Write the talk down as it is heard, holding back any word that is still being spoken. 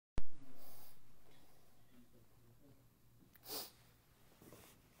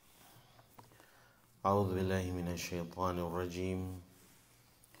أعوذ بالله من الشيطان الرجيم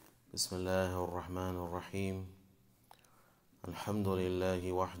بسم الله الرحمن الرحيم الحمد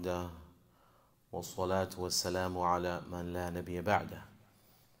لله وحده والصلاة والسلام على من لا نبي بعده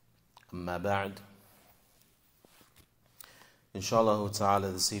أما بعد. Inshallah ta'ala,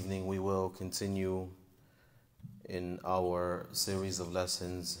 this evening we will continue in our series of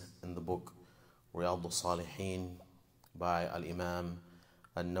lessons in the book Riyad-Us-Saaliheen by Al-Imam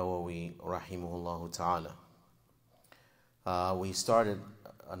An-Nawawi rahimahullah ta'ala. We started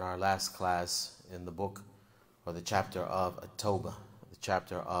on our last class in the book, or the chapter of At-Tawbah, the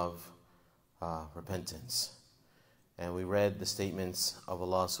chapter of repentance. And we read the statements of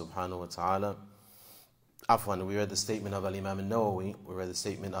Allah subhanahu wa ta'ala. We read the statement of Al-Imam An-Nawawi. We read the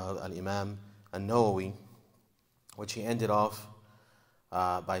statement of Al-Imam An-Nawawi, which he ended off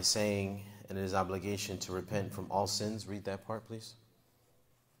by saying, and it is obligation to repent from all sins. Read that part, please.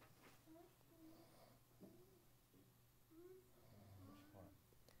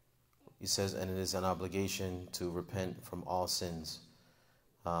 He says, and it is an obligation to repent from all sins.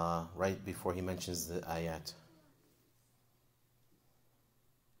 Right before he mentions the ayat.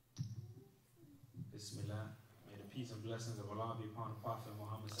 Bismillah. May the peace and blessings of Allah be upon the Prophet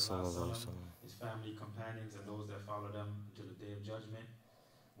Muhammad sallallahu alaihi wasallam, his family, companions, and those that follow them until the day of judgment.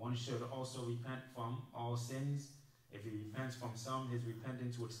 One should also repent from all sins. If he repents from some, his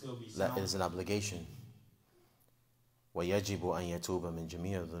repentance would still be sound. That is an obligation. وَيَجِبُ أَن يَتُوبَ مِنْ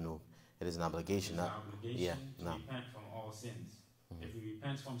جَمِيعِ الذُّنُوبِ. It is an obligation. To repent from all sins. If he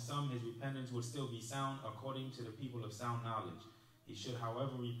repents from some, his repentance would still be sound according to the people of sound knowledge. He should,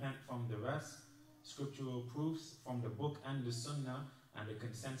 however, repent from the rest. Scriptural proofs from the book and the sunnah and the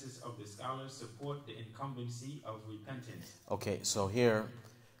consensus of the scholars support the incumbency of repentance. Okay, so here,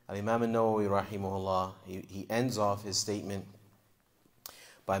 Al-Imam An-Nawawi rahimahullah, he ends off his statement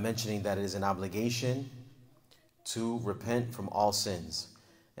by mentioning that it is an obligation to repent from all sins.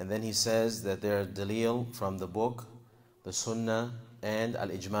 And then he says that there are dalil from the book, the sunnah, and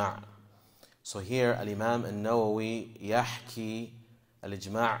al-ijma'. So here, Al-Imam An-Nawawi yahki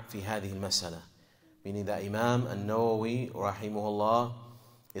al-ijma' fi hadhihi al-masala. Meaning that Imam An-Nawawi rahimahullah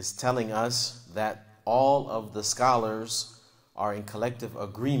is telling us that all of the scholars are in collective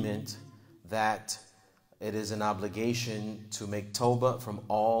agreement that it is an obligation to make tawbah from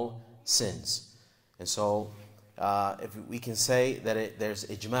all sins. And so if we can say that there's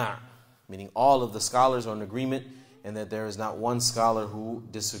ijma', meaning all of the scholars are in agreement and that there is not one scholar who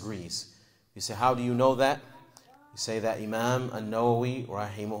disagrees. You say, how do you know that? You say that Imam An-Nawawi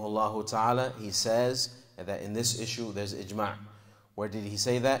rahimahullah ta'ala, he says that in this issue there's ijma'. Where did he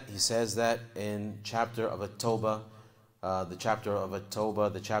say that? He says that in chapter of At-Tawbah, the chapter of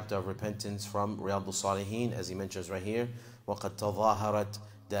At-Tawbah, the chapter of repentance from Riyad-Us-Saaliheen, as he mentions right here. وَقَدْ تَظَاهَرَتْ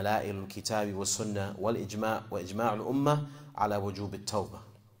دَلَائِلُ الْكِتَابِ وَالسُّنَّةِ وَالْإِجْمَاعِ وَإِجْمَاعُ الْأُمَّةِ عَلَى وُجُوبِ التَّوْبَةِ.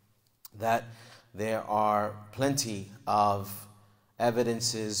 That there are plenty of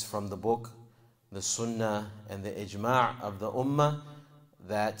evidences from the book, the sunnah, and the ijma' of the ummah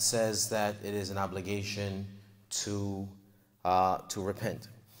that says that it is an obligation to repent.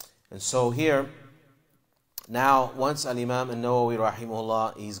 And so here, now once Al-Imam An-Nawawi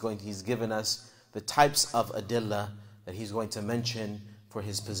rahimahullah, he's given us the types of adillah that he's going to mention for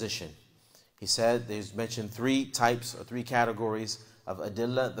his position. He said he's mentioned three types or three categories of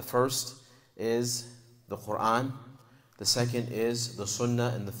adillah. The first is the Quran, the second is the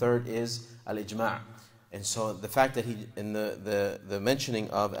Sunnah, and the third is al-ijma'. And so the fact that he, in the mentioning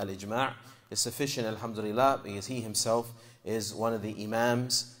of al-ijma' is sufficient, alhamdulillah, because he himself is one of the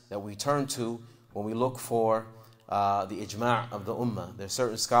imams that we turn to when we look for the ijma' of the ummah. There are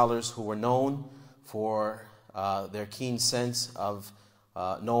certain scholars who were known for their keen sense of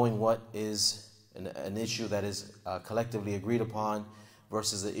knowing what is an issue that is collectively agreed upon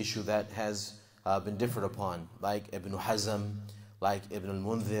versus the issue that has been differed upon, like Ibn Hazm, like Ibn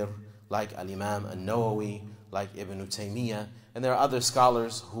al-Mundhir, like Al-Imam An-Nawawi, like Ibn Taymiyyah. And there are other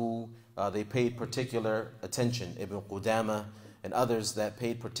scholars who they paid particular attention, Ibn Qudama and others that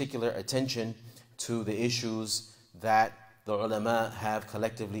paid particular attention to the issues that the ulama have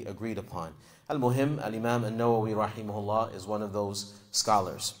collectively agreed upon. Al-Muhim, Al-Imam An-Nawawi rahimahullah is one of those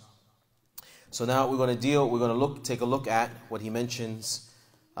scholars. So now we're going to take a look at what he mentions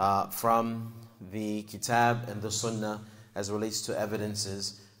from the Kitab and the Sunnah as it relates to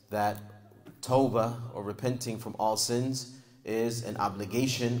evidences that Tawbah, or repenting from all sins, is an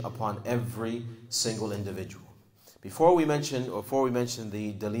obligation upon every single individual. Before we mention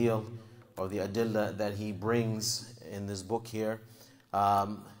the dalil or the adillah that he brings in this book here,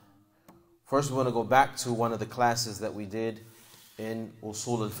 first we want to go back to one of the classes that we did in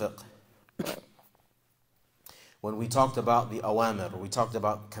Usul al-Fiqh. when we talked about the awamir, we talked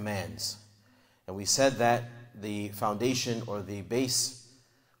about commands. And we said that the foundation or the base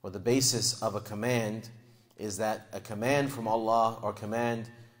or the basis of a command is that a command from Allah or command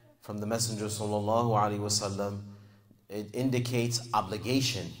from the Messenger sallallahu alaihi wasallam, it indicates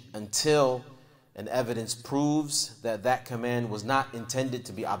obligation until an evidence proves that that command was not intended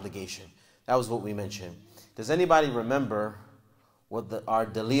to be obligation. That was what we mentioned. Does anybody remember what our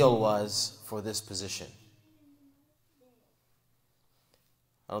dalil was for this position?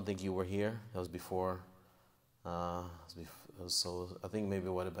 I don't think you were here. That was before. So I think maybe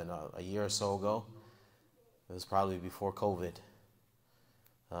it would have been a year or so ago. It was probably before COVID.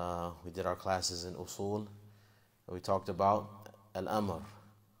 We did our classes in Usul. We talked about al-amr,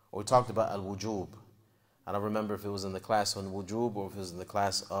 or we talked about al-wujub. I don't remember if it was in the class on wujub or if it was in the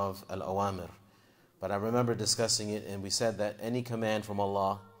class of al-awamir. But I remember discussing it, and we said that any command from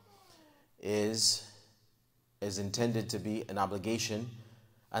Allah is intended to be an obligation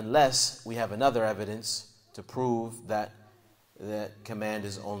unless we have another evidence to prove that that command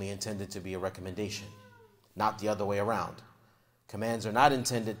is only intended to be a recommendation, not the other way around. Commands are not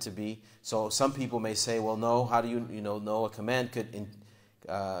intended to be, so some people may say, well, no, how do you know a command could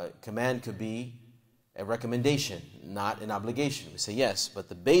be a recommendation, not an obligation? We say yes, but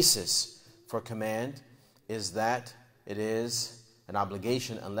the basis for command is that it is an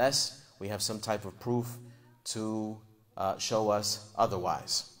obligation unless we have some type of proof to show us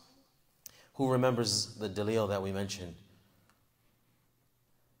otherwise. Who remembers the dalil that we mentioned?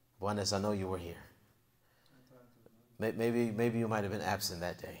 Buenas, I know you were here. Maybe you might have been absent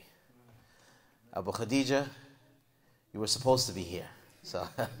that day. Abu Khadija, you were supposed to be here. So,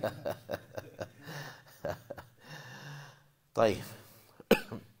 طيب.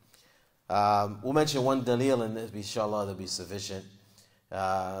 We'll mention one dalil and inshallah that'll be sufficient.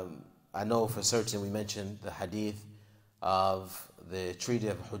 I know for certain we mentioned the hadith of the Treaty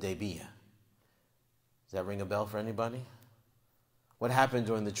of Hudaybiyah. Does that ring a bell for anybody? What happened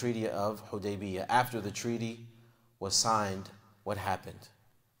during the Treaty of Hudaybiyah? After the treaty was signed, what happened?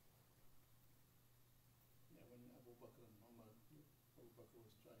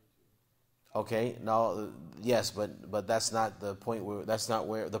 Okay, now, yes, but that's not the point where, that's not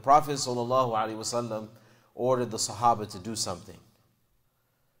where, the Prophet ﷺ ordered the Sahaba to do something.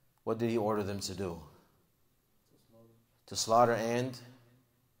 What did he order them to do? To slaughter and?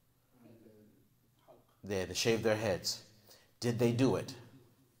 To shave their heads. Did they do it?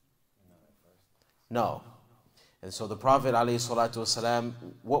 No. And so the Prophet ﷺ,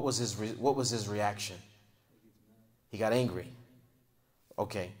 what was his reaction? He got angry.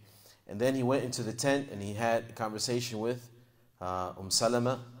 Okay. And then he went into the tent and he had a conversation with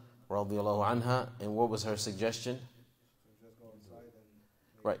Salama radiyallahu anha. And what was her suggestion?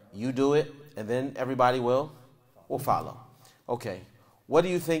 Right. You do it and then everybody will follow. Okay. What do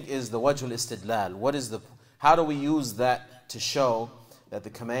you think is the wajhul istidlal? How do we use that to show that the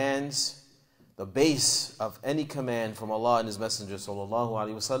commands, the base of any command from Allah and His Messenger sallallahu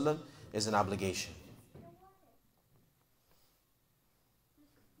alaihi wasallam is an obligation?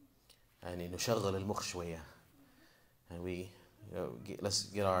 And we let's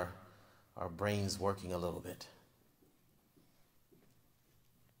get our brains working a little bit.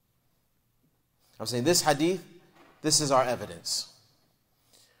 I'm saying this hadith, this is our evidence.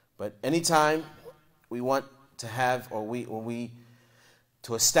 But anytime we want to have, or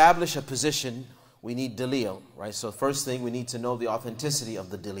to establish a position, we need dalil, right? So first thing, we need to know the authenticity of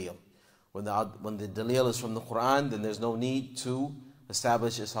the dalil. When the dalil is from the Quran, then there's no need to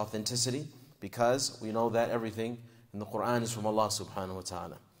establish its authenticity, because we know that everything in the Quran is from Allah subhanahu wa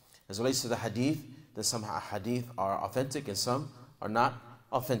ta'ala. As it relates to the hadith, then some hadith are authentic and some are not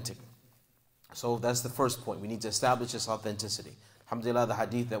authentic. So that's the first point. We need to establish its authenticity. Alhamdulillah, the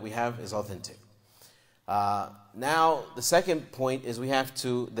hadith that we have is authentic. Now, the second point is the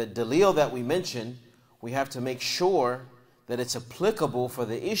dalil that we mentioned, we have to make sure that it's applicable for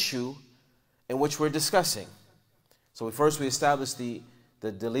the issue in which we're discussing. So first we establish the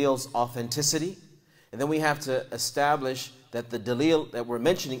dalil's authenticity, and then we have to establish that the dalil that we're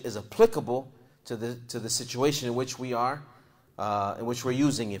mentioning is applicable to the situation in which we are, in which we're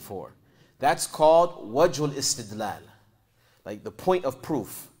using it for. That's called wajhul istidlal, like the point of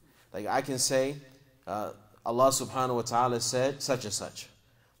proof. Like I can say, Allah subhanahu wa ta'ala said such and such.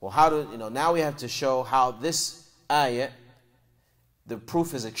 Well, now we have to show how this ayah, the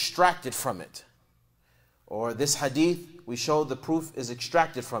proof is extracted from it. Or this hadith, we show the proof is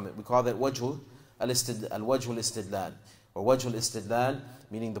extracted from it. We call that wajhul istidlal. Or wajhul istidlal,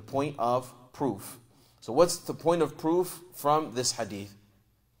 meaning the point of proof. So what's the point of proof from this hadith?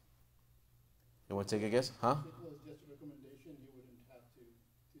 You want to take a guess? Huh? It was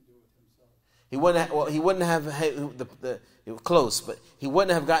He wouldn't have, well, he wouldn't have, it was close, but he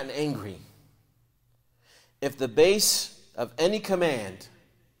wouldn't have gotten angry if the base of any command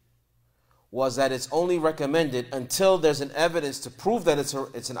was that it's only recommended until there's an evidence to prove that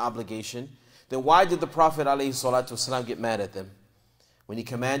it's an obligation. Then why did the Prophet ﷺ get mad at them when he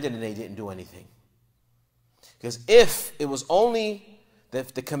commanded and they didn't do anything? Because if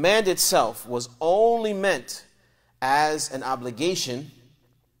the command itself was only meant as an obligation,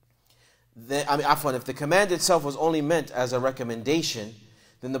 if the command itself was only meant as a recommendation,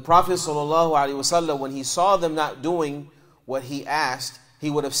 then the Prophet ﷺ, when he saw them not doing what he asked, he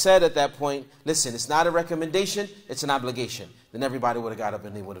would have said at that point, listen, it's not a recommendation, it's an obligation. Then everybody would have got up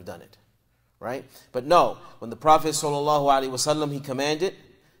and they would have done it. Right? But no, when the Prophet ﷺ, he commanded,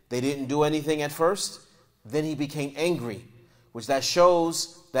 they didn't do anything at first, then he became angry, which that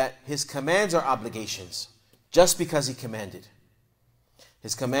shows that his commands are obligations just because he commanded.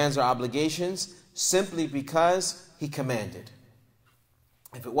 His commands are obligations simply because he commanded.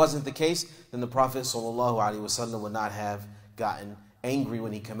 If it wasn't the case, then the Prophet ﷺ would not have gotten angry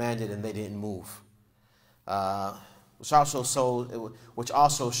when he commanded and they didn't move. Which also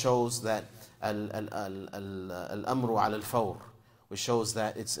shows that al-amru ala al-fawr, which shows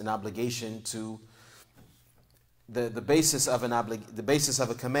that it's an obligation to the basis of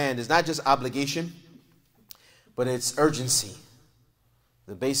a command is not just obligation, but it's urgency.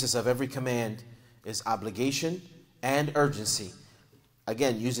 The basis of every command is obligation and urgency.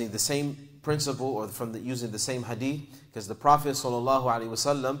 Again, using the same principle or using the same hadith, because the Prophet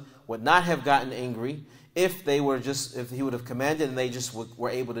ﷺ would not have gotten angry if he would have commanded and they just were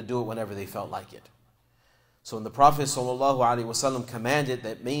able to do it whenever they felt like it. So when the Prophet ﷺ commanded,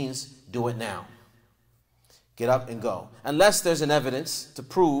 that means do it now. Get up and go. Unless there's an evidence to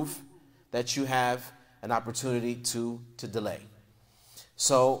prove that you have an opportunity to delay.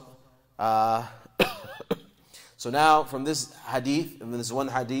 So, so now from this hadith, and this one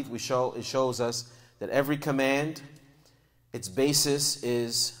hadith, it shows us that every command, its basis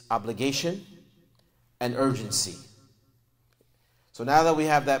is obligation and urgency. So now that we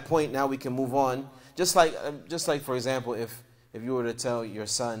have that point, now we can move on. Just like for example, if you were to tell your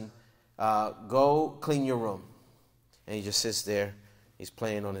son, go clean your room, and he just sits there, he's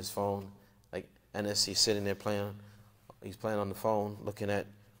playing on his phone, like Enes, he's sitting there playing, he's playing on the phone, looking at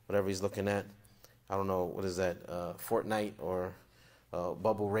whatever he's looking at. I don't know, what is that, Fortnite or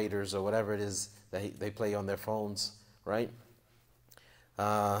Bubble Raiders or whatever it is that they play on their phones, right?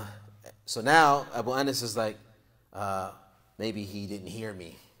 So now Abu Anas is like, maybe he didn't hear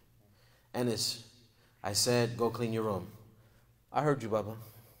me. Anas, I said, go clean your room. I heard you, Baba.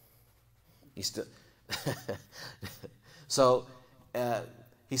 He still. So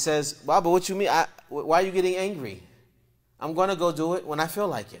he says, Baba, what you mean? Why are you getting angry? I'm going to go do it when I feel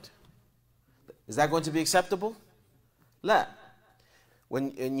like it. Is that going to be acceptable? La.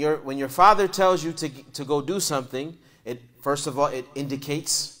 When your father tells you to go do something, first of all, it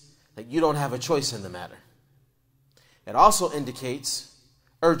indicates that you don't have a choice in the matter. It also indicates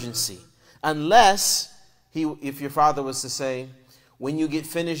urgency. Unless if your father was to say, when you get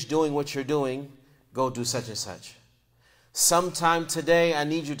finished doing what you're doing, go do such and such. Sometime today, I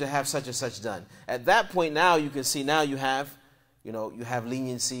need you to have such and such done. At that point now, you can see now you have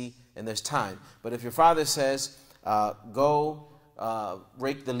leniency and there's time. But if your father says, go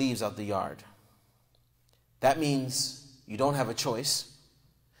rake the leaves out the yard, that means you don't have a choice,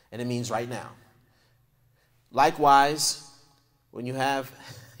 and it means right now. Likewise, when you have,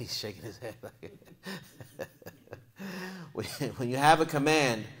 he's shaking his head. When you have a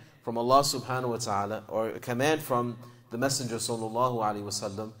command from Allah subhanahu wa ta'ala, or a command from the Messenger sallallahu alaihi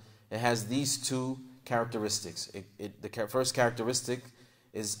wasallam, it has these two characteristics. The first characteristic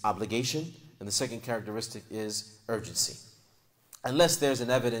is obligation, and the second characteristic is urgency. Unless there's an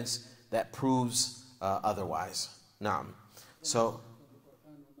evidence that proves otherwise. Naam. So,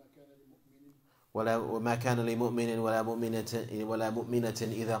 وَمَا كَانَ لِمُؤْمِنٍ وَلَا مُؤْمِنَةٍ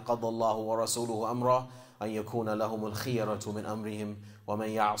إِذَا قَضَى اللَّهُ وَرَسُولُهُ أَمْرًا أَنْ يَكُونَ لَهُمُ الْخِيَرَةُ مِنْ أَمْرِهِمْ وَمَنْ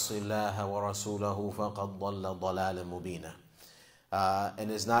يَعْصِ اللَّهَ وَرَسُولَهُ فَقَدْ ضَلَّ ضَلَالًا مُبِينًا. And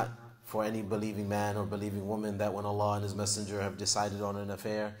it's not for any believing man or believing woman that when Allah and His Messenger have decided on an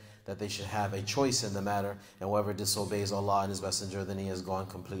affair, that they should have a choice in the matter, and whoever disobeys Allah and His Messenger, then he has gone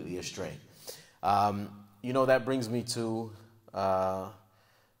completely astray. That brings me to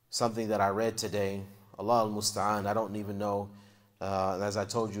something that I read today. Allah al-Musta'an, I don't even know, as I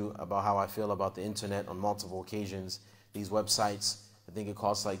told you about how I feel about the internet on multiple occasions. These websites, I think it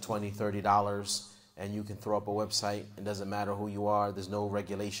costs like $20, $30, and you can throw up a website. It doesn't matter who you are. There's no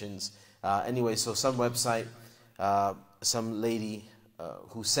regulations. Anyway, so some website, some lady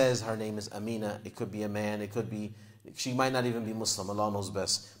who says her name is Amina. It could be a man, it could be, she might not even be Muslim, Allah knows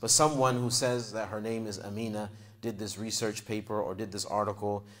best. But someone who says that her name is Amina did this research paper or did this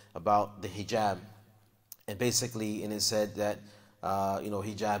article about the hijab. And basically, and it said that,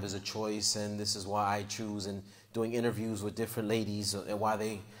 hijab is a choice and this is why I choose, and doing interviews with different ladies and why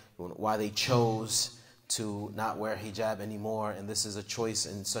they chose to not wear hijab anymore, and this is a choice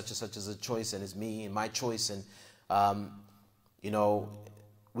and such is a choice and it's me and my choice. And,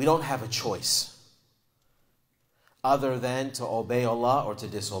 we don't have a choice other than to obey Allah or to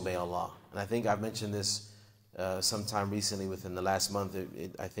disobey Allah. And I think I've mentioned this sometime recently within the last month.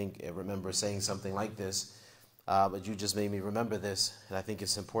 I remember saying something like this, but you just made me remember this, and I think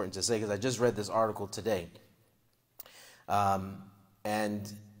it's important to say because I just read this article today.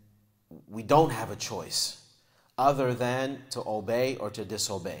 And we don't have a choice other than to obey or to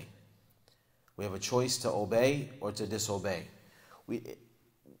disobey. We have a choice to obey or to disobey.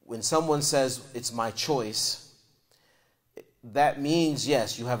 When someone says, it's my choice, that means,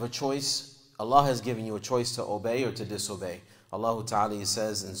 yes, you have a choice. Allah has given you a choice to obey or to disobey. Allah Ta'ala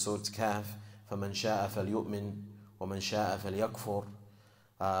says in Surah Kahf, فَمَنْ شَاءَ فَلْيُؤْمِنْ وَمَنْ شَاءَ فَلْيَكْفُرْ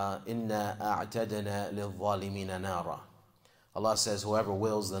إِنَّا أَعْتَدْنَا لِلظَّالِمِينَ نَارًا. Allah says, whoever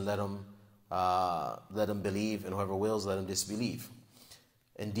wills, then let him believe, and whoever wills, let him disbelieve.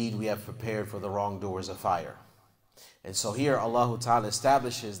 Indeed, we have prepared for the wrongdoers a fire. And so here Allah Ta'ala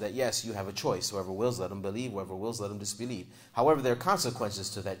establishes that yes, you have a choice. Whoever wills, let him believe. Whoever wills, let him disbelieve. However, there are consequences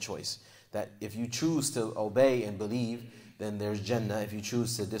to that choice. That if you choose to obey and believe, then there's Jannah. If you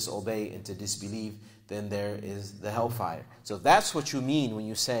choose to disobey and to disbelieve, then there is the hellfire. So if that's what you mean when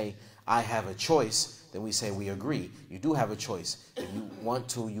you say, I have a choice, then we say we agree. You do have a choice. If you want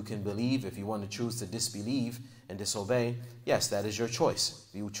to, you can believe. If you want to choose to disbelieve and disobey, yes, that is your choice.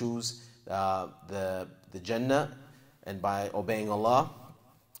 If you choose the Jannah, and by obeying Allah,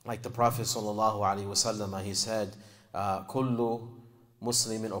 like the Prophet ﷺ, he said, "Kullu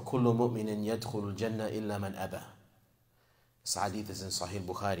Muslimin or kullu mu'minin yadkhulul Jannah illa man aba." This hadith is in Sahih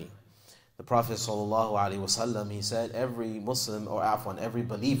Bukhari. The Prophet ﷺ, he said, every Muslim, or every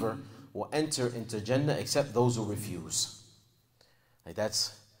believer will enter into Jannah except those who refuse. Like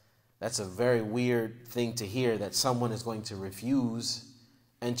that's a very weird thing to hear, that someone is going to refuse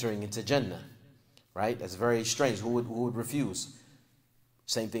entering into Jannah. Right? That's very strange. Who would refuse?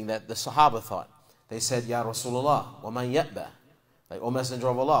 Same thing that the Sahaba thought. They said, Ya Rasulullah, wa man ya'ba? Like, O Messenger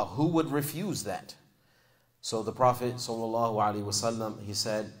of Allah, who would refuse that? So the Prophet ﷺ, he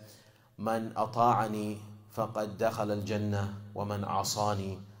said, Man ata'ani faqad dakhala al-jannah wa man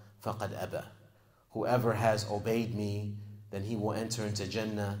asani faqad aba. Whoever has obeyed me, then he will enter into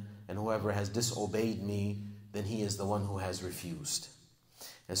Jannah, and whoever has disobeyed me, then he is the one who has refused.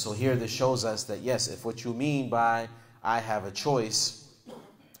 And so here this shows us that yes, if what you mean by I have a choice,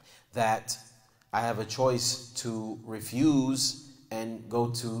 that I have a choice to refuse and go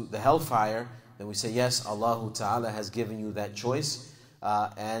to the hellfire, then we say yes, Allah Ta'ala has given you that choice,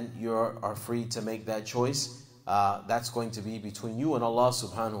 and you are free to make that choice. That's going to be between you and Allah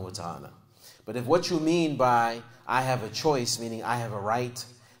Subhanahu wa Ta'ala. But if what you mean by I have a choice, meaning I have a right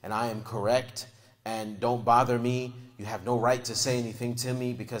and I am correct and don't bother me, you have no right to say anything to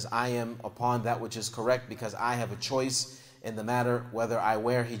me because I am upon that which is correct, because I have a choice in the matter whether I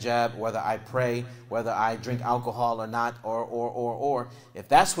wear hijab, whether I pray, whether I drink alcohol or not, or. If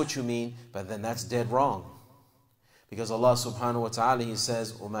that's what you mean, but then that's dead wrong. Because Allah Subhanahu wa Ta'ala, He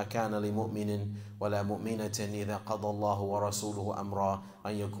says, وَمَا كَانَ لِمُؤْمِنٍ وَلَا مُؤْمِنَةٍ إِذَا قَضَى اللَّهُ وَرَسُولُهُ أَمْرًا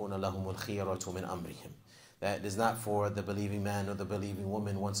أَن يَكُونَ لَهُمُ الْخِيَرَةُ مِنْ أَمْرِهِمْ. That is not for the believing man or the believing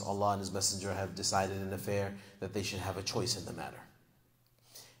woman, once Allah and His Messenger have decided an affair, that they should have a choice in the matter.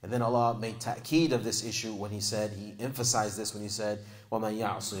 And then Allah made ta'keed of this issue when He emphasized this when He said, وَمَنْ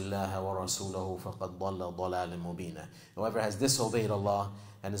يَعْصِ اللَّهَ وَرَسُولَهُ فَقَدْ ضَلَّ ضَلَالًا مُبِينًا. Whoever has disobeyed Allah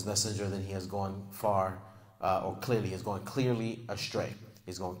and His Messenger, then he has gone far, he's gone clearly astray.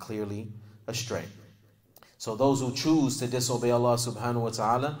 He's gone clearly astray. So those who choose to disobey Allah Subhanahu wa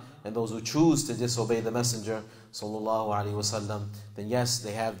Ta'ala, and those who choose to disobey the Messenger Sallallahu Alaihi Wasallam, then yes,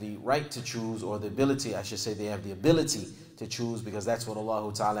 they have the right to choose, or the ability, I should say, they have the ability to choose, because that's what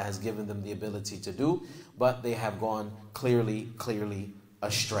Allah Ta'ala has given them the ability to do, but they have gone clearly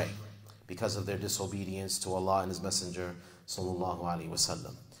astray because of their disobedience to Allah and His Messenger Sallallahu Alaihi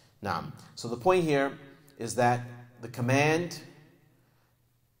Wasallam. Now, so the point here is that the command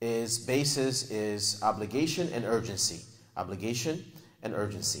basis is obligation and urgency. Obligation and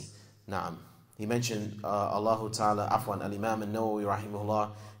urgency. Naam. He mentioned Allah Ta'ala, Al-Imam An-Nawawi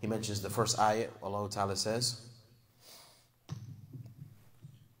rahimahullah, he mentions the first ayah. Allah Ta'ala says,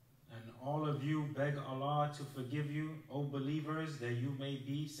 and all of you beg Allah to forgive you, O believers, that you may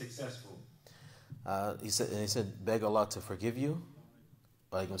be successful. He said, beg Allah to forgive you.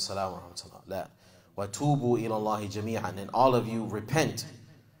 Wa alaikum salam wa rahmatullah. La. Wa tubu ila Allahi jami'an. And all of you repent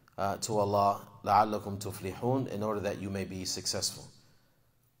to Allah, la'allakum tuflihun, in order that you may be successful.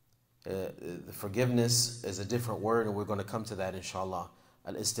 The forgiveness is a different word, and we're going to come to that inshallah.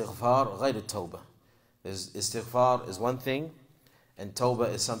 Al-istighfar ghayr al-tawbah. Istighfar is one thing, and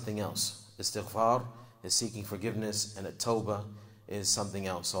tawbah is something else. Istighfar is seeking forgiveness, and tawbah is something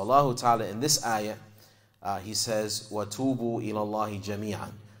else. So Allah Ta'ala in this ayah, He says, وَتُوبُوا إِلَى اللَّهِ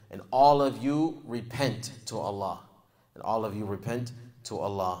جَمِيعًا. And all of you repent to Allah. And all of you repent to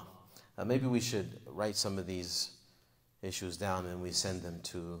Allah. Maybe we should write some of these issues down and we send them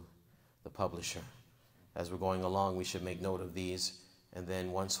to the publisher. As we're going along, we should make note of these, and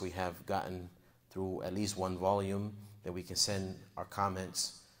then once we have gotten through at least one volume, then we can send our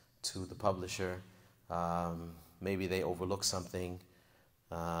comments to the publisher. Maybe they overlook something.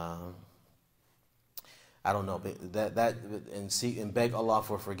 I don't know. But and beg Allah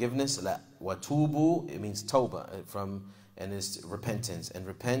for forgiveness. Watubu, it means tawbah, and it's repentance. And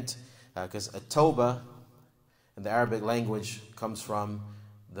repent, because a tawbah in the Arabic language comes from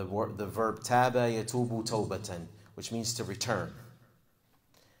the verb taba yatubu tawbatan, which means to return.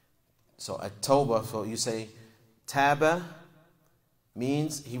 So a tawbah, so you say taba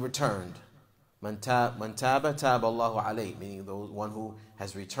means he returned. Man taba taba Allahu alayhi, meaning the one who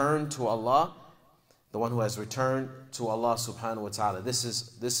has returned to Allah, the one who has returned to Allah subhanahu wa ta'ala. This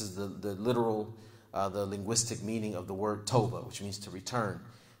is the literal, the linguistic meaning of the word tawbah, which means to return.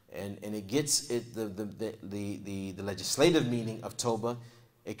 And it gets it the legislative meaning of tawbah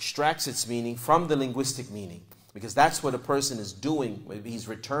extracts its meaning from the linguistic meaning, because that's what a person is doing. He's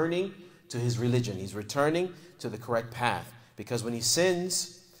returning to his religion. He's returning to the correct path, because when he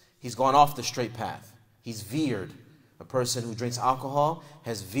sins, he's gone off the straight path. He's veered. A person who drinks alcohol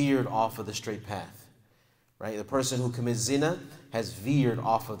has veered off of the straight path, right? The person who commits zina has veered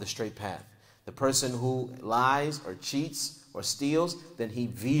off of the straight path. The person who lies or cheats or steals, then he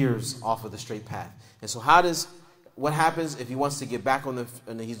veers off of the straight path. And so what happens if he wants to get back on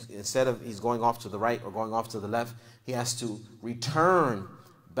instead of he's going off to the right or going off to the left, he has to return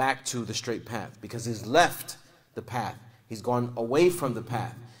back to the straight path, because he's left the path. He's gone away from the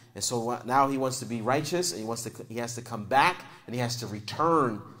path. And so now he wants to be righteous, and he has to come back, and he has to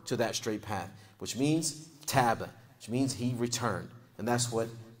return to that straight path, which means taba, which means he returned. And that's what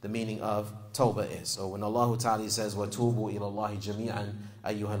the meaning of tawbah is. So when Allah Ta'ala says, وَتُوبُوا إِلَى اللَّهِ جَمِيعًا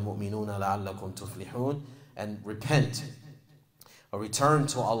أَيُّهَا الْمُؤْمِنُونَ لَعَلَّكُمْ تُفْلِحُونَ, and repent or return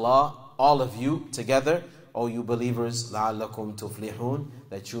to Allah, all of you together, O you believers, لَعَلَّكُمْ تُفْلِحُونَ,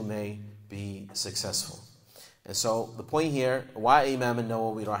 that you may be successful. And so the point here, why Imam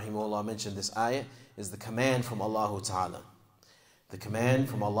al-Nawawi rahimahullah mentioned this ayah, is the command from Allah Ta'ala. The command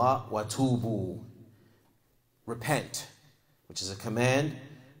from Allah, وَتُوبُوا, repent, which is a command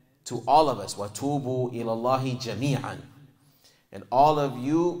to all of us. وَتُوبُوا إِلَى اللَّهِ جَمِيعًا. And all of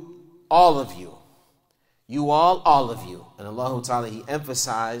you, you all of you. And Allah Ta'ala, He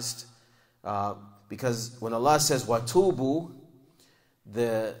emphasized, because when Allah says watubu,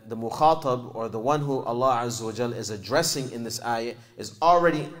 the mukhatab, or the one who Allah Azza wa Jal is addressing in this ayah, is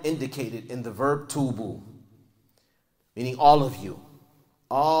already indicated in the verb tubu, meaning all of you.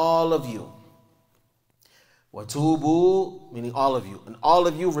 All of you. Watubu, meaning all of you. And all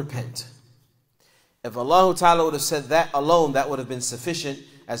of you repent. If Allah Ta'ala would have said that alone, that would have been sufficient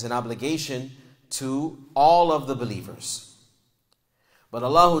as an obligation to all of the believers. But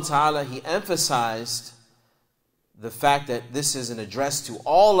Allah Ta'ala, He emphasized the fact that this is an address to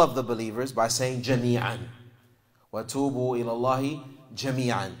all of the believers by saying jami'an. وَتُوبُوا إِلَى اللَّهِ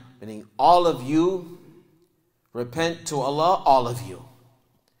جَمِيعًا, meaning all of you repent to Allah, all of you.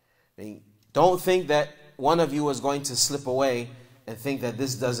 Meaning, don't think that one of you is going to slip away and think that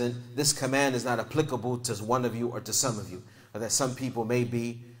this command is not applicable to one of you or to some of you, or that some people may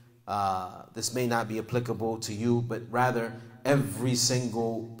be, this may not be applicable to you, but rather every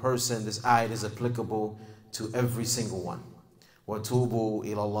single person, this ayat is applicable to every single one. وَتُوبُوا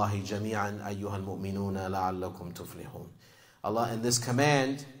إِلَى اللَّهِ جَمِيعًا أَيُّهَا الْمُؤْمِنُونَ لَعَلَّكُمْ تُفْلِحُونَ. Allah, in this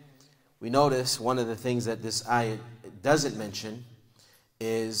command, we notice one of the things that this ayat doesn't mention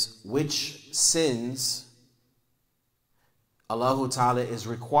is which sins Allah Ta'ala is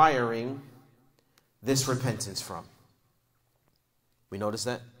requiring this repentance from. We notice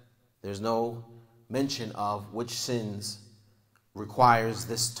that? There's no mention of which sins requires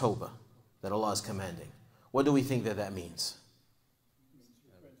this tawbah that Allah is commanding. What do we think that means?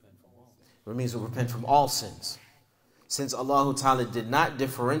 It means we repent from all sins. Since Allah Ta'ala did not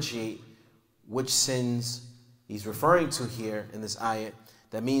differentiate which sins he's referring to here in this ayat,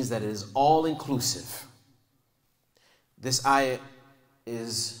 that means that it is all inclusive. This ayat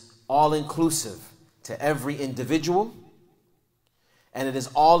is all inclusive to every individual, and it is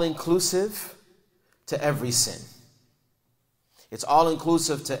all inclusive to every sin. It's all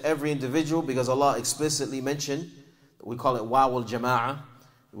inclusive to every individual because Allah explicitly mentioned, we call it waw al-jama'ah,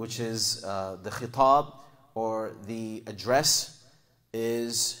 which is the khitab, or the address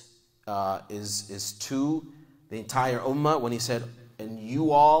is to the entire ummah when he said, and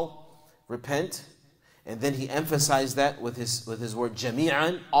you all repent. And then he emphasized that with his word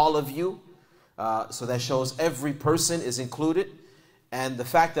jami'an, all of you. So that shows every person is included. And the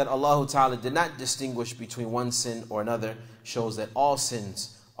fact that Allah Ta'ala did not distinguish between one sin or another shows that all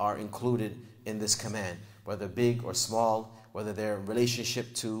sins are included in this command, whether big or small, whether they're in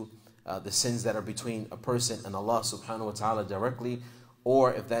relationship to the sins that are between a person and Allah Subhanahu wa Ta'ala directly,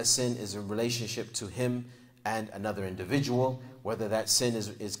 or if that sin is in relationship to him and another individual, whether that sin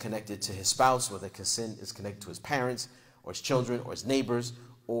is connected to his spouse, whether that sin is connected to his parents, or his children, or his neighbors,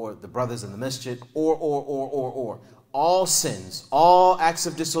 or the brothers in the masjid, or. All sins, all acts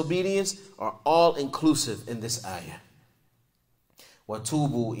of disobedience are all inclusive in this ayah.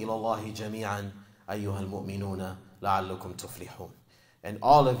 وَتُوبُوا إِلَى اللَّهِ جَمِيعًا أَيُّهَا الْمُؤْمِنُونَ لَعَلَّكُمْ تُفْلِحُونَ. And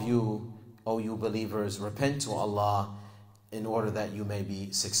all of you, O you believers, repent to Allah in order that you may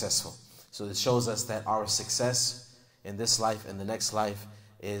be successful. So it shows us that our success in this life and the next life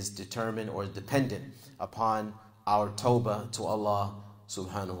is determined or dependent upon our tawbah to Allah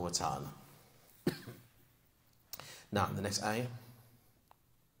subhanahu wa ta'ala. Now, the next ayah.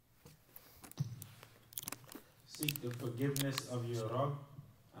 Seek the forgiveness of your Rabb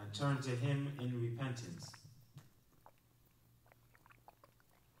and turn to him in repentance.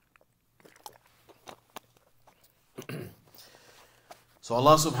 So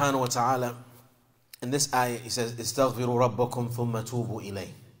Allah subhanahu wa ta'ala, in this ayah, he says, "Istaghfiru rabbakum thumma tubu ilayh."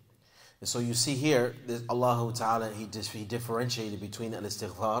 And so you see here, Allah ta'ala, he differentiated between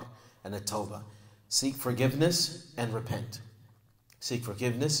al-istighfar and al-tawbah. Seek forgiveness and repent. Seek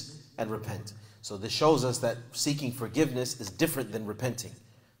forgiveness and repent. So this shows us that seeking forgiveness is different than repenting.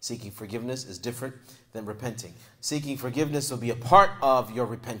 Seeking forgiveness is different than repenting. Seeking forgiveness will be a part of your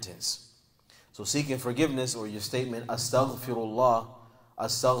repentance. So seeking forgiveness, or your statement, Astaghfirullah,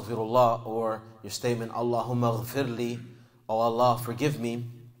 Astaghfirullah, or your statement, Allahumma ghfirli, oh Allah, forgive me.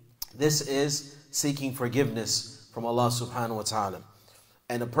 This is seeking forgiveness from Allah subhanahu wa ta'ala.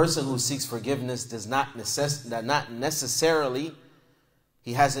 And a person who seeks forgiveness does not necessarily,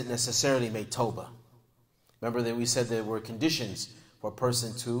 he hasn't necessarily made tawbah. Remember that we said there were conditions for a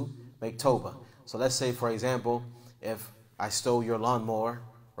person to make tawbah. So let's say, for example, if I stole your lawnmower,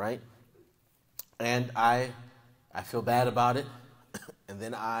 right? And I feel bad about it. And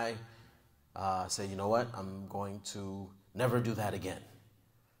then I say, you know what? I'm going to never do that again.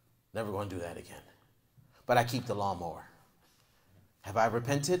 Never going to do that again. But I keep the lawnmower. Have I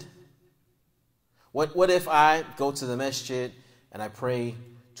repented? What if I go to the masjid and I pray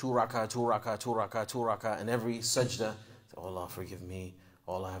 2 rakah, 2 rakah, 2 rakah, 2 rakah, and every sajda, oh Allah, forgive me.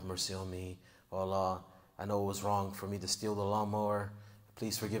 Oh Allah, have mercy on me. Oh Allah, I know it was wrong for me to steal the lawnmower.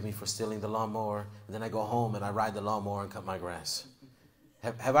 Please forgive me for stealing the lawnmower. And then I go home and I ride the lawnmower and cut my grass.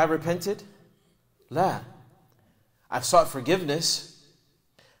 Have I repented? La. I've sought forgiveness.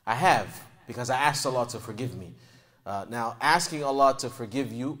 I have, because I asked Allah to forgive me. Now, asking Allah to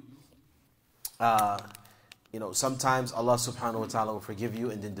forgive you, sometimes Allah subhanahu wa ta'ala will forgive you,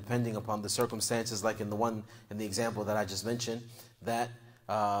 and then depending upon the circumstances, like in the example that I just mentioned, that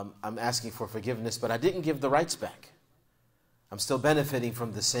I'm asking for forgiveness, but I didn't give the rights back. I'm still benefiting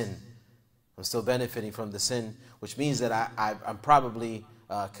from the sin. I'm still benefiting from the sin, which means that I'm probably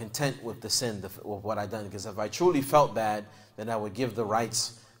content with the sin, with what I've done. Because if I truly felt bad, then I would give the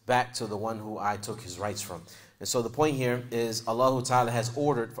rights back to the one who I took his rights from. And so the point here is Allah Ta'ala has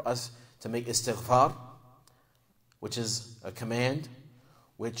ordered for us to make istighfar, which is a command,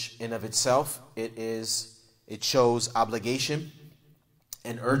 which in of itself, it shows obligation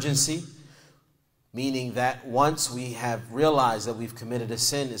and urgency, meaning that once we have realized that we've committed a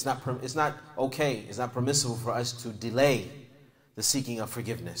sin, it's not okay, it's not permissible for us to delay the seeking of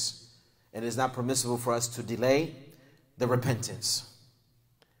forgiveness. And it's not permissible for us to delay the repentance.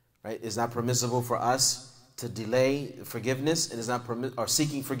 Right? It's not permissible for us to delay forgiveness. It is not or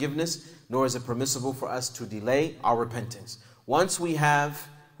seeking forgiveness, nor is it permissible for us to delay our repentance. Once we have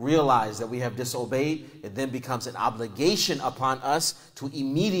realized that we have disobeyed, it then becomes an obligation upon us to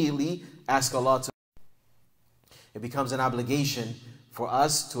immediately ask Allah to. It becomes an obligation for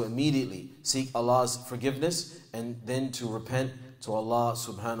us to immediately seek Allah's forgiveness and then to repent to Allah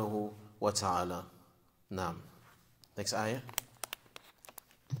subhanahu wa ta'ala. Naam. Next ayah.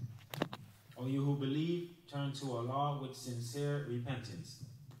 O you who believe, turn to Allah with sincere repentance.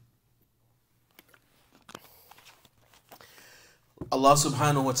 Allah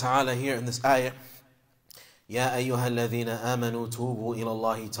subhanahu wa ta'ala here in this ayah, Ya ayyuha alladhina amanu tubu ila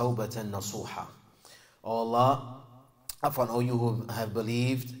Allahi tawbatan nasuha. O Allah, O you who have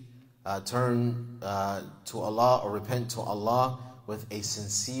believed, turn to Allah or repent to Allah with a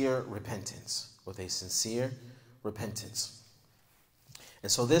sincere repentance. With a sincere repentance.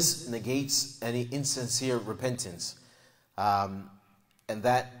 And so this negates any insincere repentance. And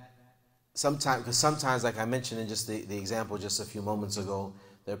that sometimes, because sometimes, like I mentioned in just the example just a few moments ago,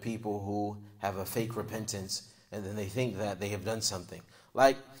 there are people who have a fake repentance and then they think that they have done something.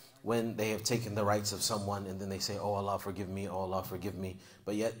 Like when they have taken the rights of someone and then they say, oh Allah forgive me, oh Allah forgive me.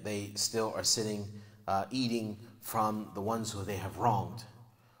 But yet they still are sitting, eating from the ones who they have wronged.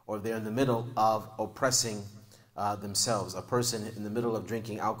 Or they're in the middle of oppressing themselves. A person in the middle of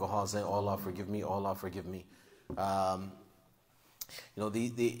drinking alcohol saying, oh Allah forgive me, oh Allah forgive me.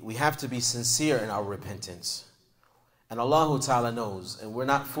 We have to be sincere in our repentance. And Allah Ta'ala knows, and we're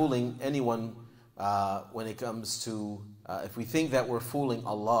not fooling anyone when it comes to, if we think that we're fooling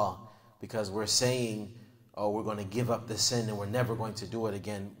Allah because we're saying, oh, we're going to give up the sin and we're never going to do it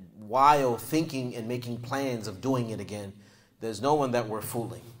again, while thinking and making plans of doing it again, there's no one that we're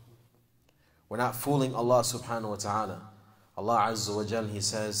fooling. We're not fooling Allah subhanahu wa ta'ala. Allah Azza wa Jal, He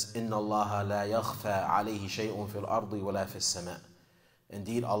says, Inna Allah la yakhfa alayhi shay'un fil ardi wa la fis sama'.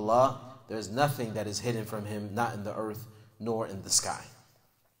 Indeed, Allah, there is nothing that is hidden from Him, not in the earth nor in the sky.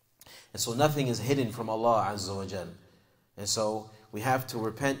 And so nothing is hidden from Allah Azza wa Jal. And so we have to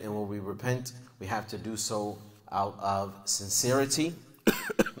repent, and when we repent, we have to do so out of sincerity.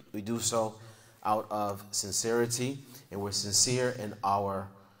 We do so out of sincerity, and we're sincere in our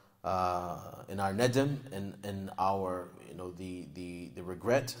nadam and in our the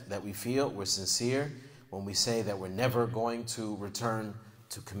regret that we feel. We're sincere when we say that we're never going to return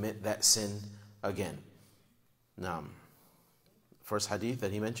to commit that sin again. Now, first hadith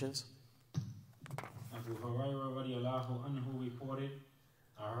that he mentions. Abu Hurairah radiallahu anhu reported,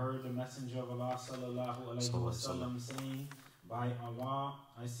 I heard the Messenger of Allah sallallahu alayhi wa sallam saying, by Allah,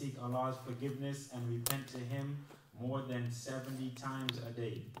 I seek Allah's forgiveness and repent to Him more than 70 times a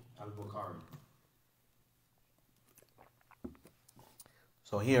day. Al-Bukhari.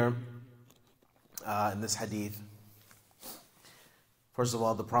 So here, in this hadith, first of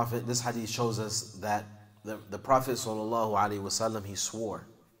all, this hadith shows us that the Prophet sallallahu alaihi wasallam, he swore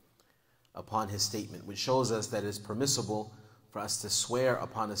upon his statement, which shows us that it's permissible for us to swear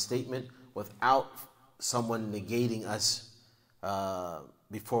upon a statement without someone negating us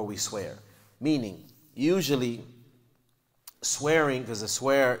before we swear. Meaning, usually swearing, because a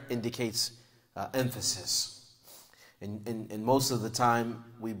swear indicates emphasis. And most of the time,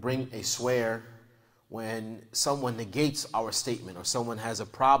 we bring a swear when someone negates our statement or someone has a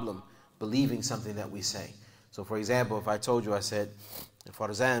problem believing something that we say. So for example, if I told you, I said,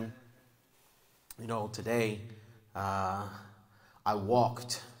 Farzan, today I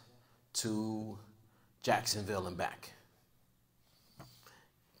walked to Jacksonville and back.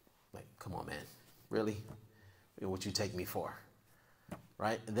 Like, come on, man. Really? What you take me for?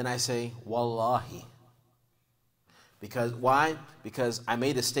 Right? And then I say, Wallahi. Because why? Because I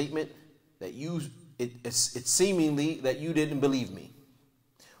made a statement that it's seemingly that you didn't believe me.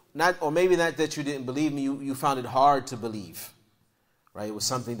 Or maybe not that you didn't believe me, you found it hard to believe. Right? It was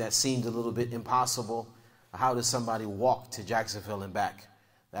something that seemed a little bit impossible. How does somebody walk to Jacksonville and back?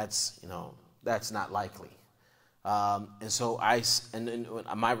 That's not likely. And so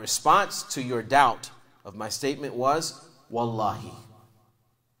my response to your doubt of my statement was, Wallahi.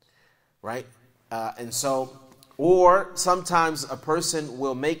 Right? Or sometimes a person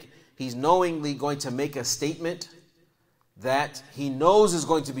he's knowingly going to make a statement that he knows is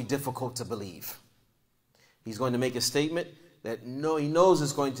going to be difficult to believe. He's going to make a statement that he knows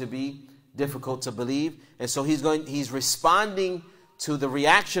is going to be difficult to believe. And so he's responding to the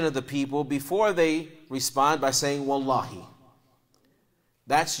reaction of the people before they respond by saying, Wallahi.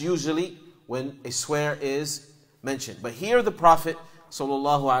 That's usually when a swear is mentioned. But here the Prophet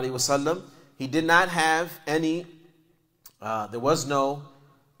sallallahu alaihi wasallam, he did not have any, there was no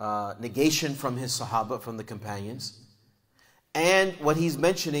negation from his Sahaba, from the companions. And what he's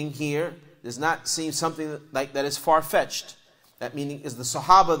mentioning here does not seem something like that is far-fetched. That meaning is the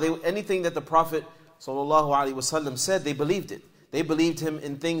Sahaba, anything that the Prophet sallallahu alaihi wasallam said, they believed it. They believed him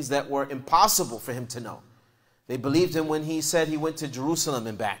in things that were impossible for him to know. They believed him when he said he went to Jerusalem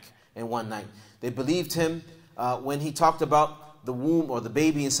and back in one night. They believed him when he talked about the womb or the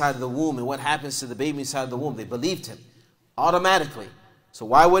baby inside of the womb and what happens to the baby inside of the womb. They believed him automatically. So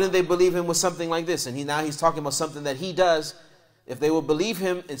why wouldn't they believe him with something like this? And now he's talking about something that he does. If they will believe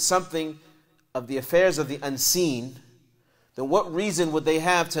him in something of the affairs of the unseen, then what reason would they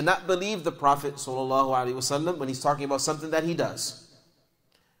have to not believe the Prophet ﷺ when he's talking about something that he does?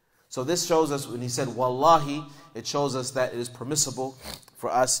 So this shows us, when he said wallahi, it shows us that it is permissible for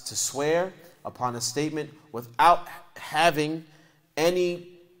us to swear upon a statement without having any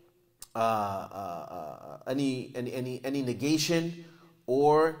negation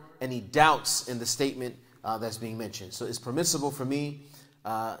or any doubts in the statement that's being mentioned. So it's permissible for me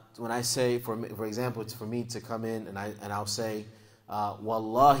when I say, for example, for me to come in and I'll say,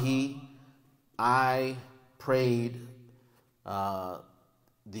 wallahi, I prayed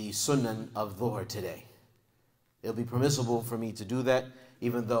the sunan of dhuhr today. It'll be permissible for me to do that,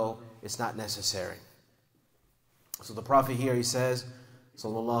 even though it's not necessary. So the Prophet here, he says,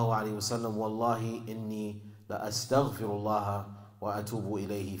 sallallahu alaihi wasallam, wallahi inni la astaghfirullah wa atubu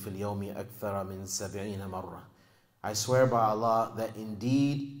ilayhi fil yawmi akthara min 70 marra. I swear by Allah that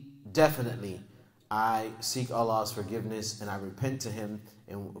indeed, definitely, I seek Allah's forgiveness and I repent to Him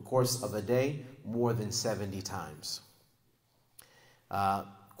in the course of a day more than 70 times.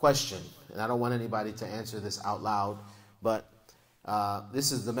 Question, and I don't want anybody to answer this out loud, but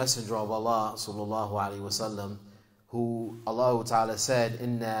this is the Messenger of Allah sallallahu alaihi wasallam, who Allah Ta'ala said,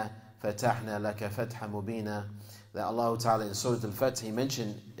 "Inna fatahna laka fatha mubina." That Allah Ta'ala in Surah Al-Fath,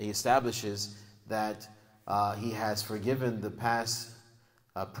 he establishes that He has forgiven the past,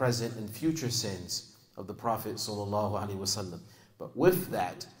 present, and future sins of the Prophet sallallahu alaihi wasallam. But with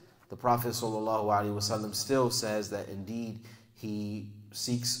that, the Prophet sallallahu alaihi wasallam still says that indeed he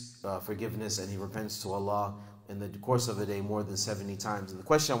seeks forgiveness and he repents to Allah in the course of a day more than 70 times. And the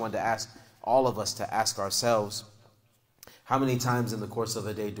question I wanted to ask all of us to ask ourselves, how many times in the course of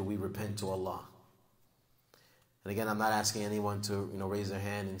a day do we repent to Allah? And again, I'm not asking anyone to raise their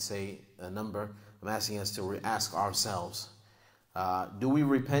hand and say a number. I'm asking us to ask ourselves, do we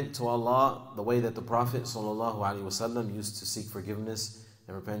repent to Allah the way that the Prophet ﷺ used to seek forgiveness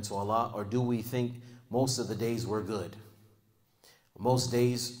and repent to Allah? Or do we think most of the days we're good? Most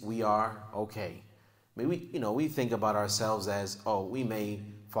days we are okay. Maybe we think about ourselves as, we may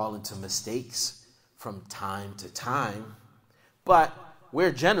fall into mistakes from time to time, but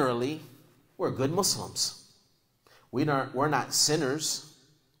we're good Muslims. We're not sinners,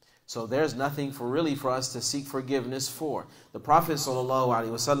 so there's nothing for us to seek forgiveness for. The Prophet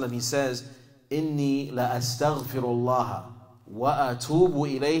ﷺ, he says, "Inni la astaghfirullah wa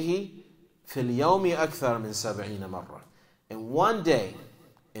atubu ilayhi fil yawmi akthar min 70 marra." In one day,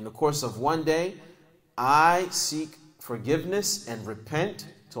 in the course of one day, I seek forgiveness and repent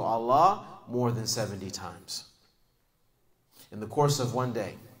to Allah more than 70 times. In the course of one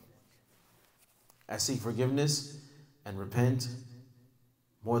day, I seek forgiveness and repent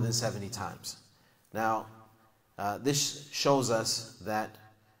more than 70 times. Now, this shows us that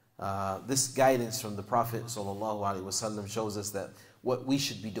this guidance from the Prophet ﷺ shows us that what we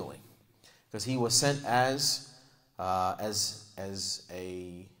should be doing, because he was sent as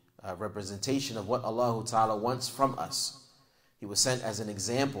a representation of what Allah Ta'ala wants from us. He was sent as an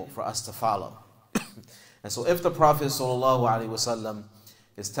example for us to follow. And so if the Prophet ﷺ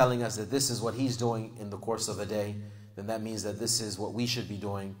is telling us that this is what he's doing in the course of a day, then that means that this is what we should be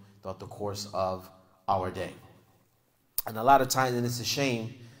doing throughout the course of our day. And a lot of times, and it's a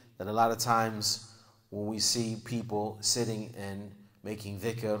shame that a lot of times when we see people sitting and making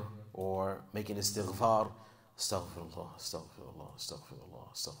dhikr or making istighfar, astaghfirullah, astaghfirullah,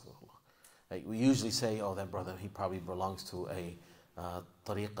 astaghfirullah, astaghfirullah. Like we usually say, that brother, he probably belongs to a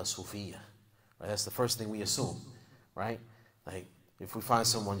tariqa Sufiya. Right? That's the first thing we assume, right? Like if we find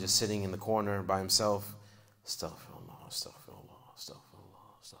someone just sitting in the corner by himself, astaghfirullah, astaghfirullah,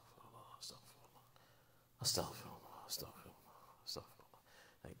 astaghfirullah, astaghfirullah, astaghfirullah, astaghfirullah, astaghfirullah, astaghfirullah.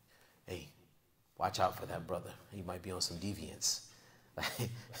 Like, hey, watch out for that brother. He might be on some deviance.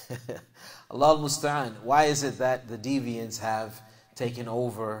 Allah al-Musta'an. Why is it that the deviants have taken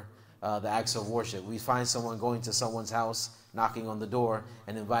over the acts of worship? We find someone going to someone's house, knocking on the door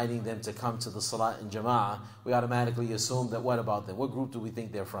and inviting them to come to the salat in jama'ah. We automatically assume that what about them? What group do we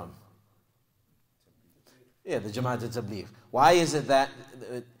think they're from? Yeah, the Jama'at al-Tabligh. Why is it that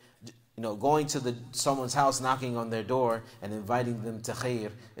going to someone's house, knocking on their door and inviting them to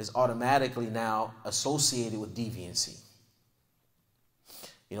khair is automatically now associated with deviancy?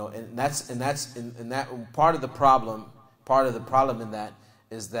 And that part of the problem in that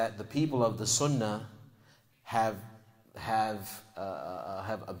is that the people of the Sunnah have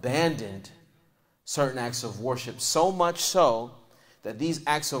abandoned certain acts of worship, so much so that these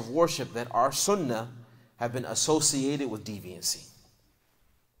acts of worship that are sunnah have been associated with deviancy.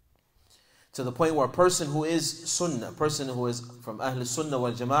 To the point where a person who is sunnah, a person who is from Ahl Sunnah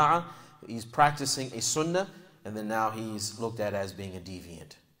wal Jama'ah, he's practicing a sunnah, and then now he's looked at as being a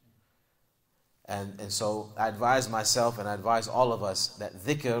deviant. And so I advise myself and I advise all of us that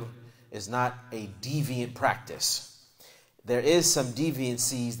dhikr is not a deviant practice. There is some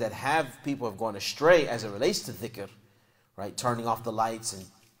deviancies that people have gone astray as it relates to dhikr, right? Turning off the lights and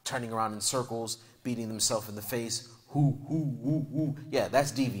turning around in circles, beating themselves in the face. Hoo. Yeah,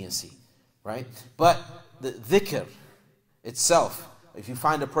 that's deviancy, right? But the dhikr itself, if you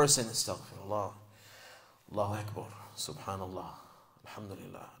find a person, astaghfirullah, Allahu Akbar, subhanallah,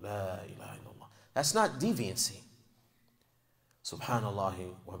 alhamdulillah, la ilaha illallah. That's not deviancy.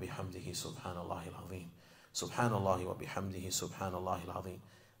 Subhanallahi wa bihamdihi subhanallahi al-azim. Subhanallahi wa bihamdihi subhanallahi al-azim.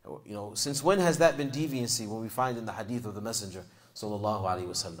 You know, since when has that been deviancy when we find in the hadith of the Messenger sallallahu alaihi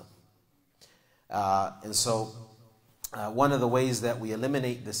wasallam? And so one of the ways that we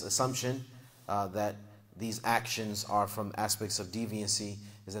eliminate this assumption that these actions are from aspects of deviancy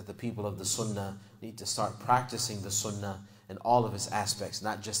is that the people of the sunnah need to start practicing the sunnah in all of its aspects,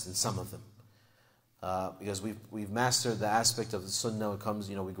 not just in some of them. Because we've mastered the aspect of the sunnah. It comes,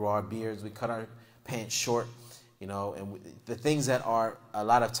 you know, we grow our beards, we cut our pants short, you know, and the things that are a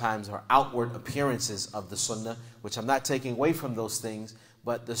lot of times are outward appearances of the sunnah, which I'm not taking away from those things,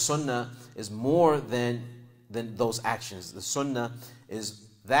 but the sunnah is more than those actions. The sunnah is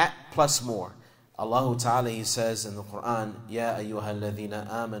that plus more. Allah Ta'ala, He says in the Quran, Ya ayyuha alladhina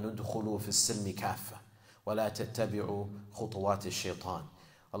amanu udkhulu fi as-silmi kaffa wa la tattabi'u khutuwat ash-shaytan.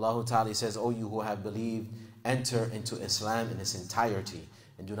 Allah Ta'ala says, O you who have believed, enter into Islam in its entirety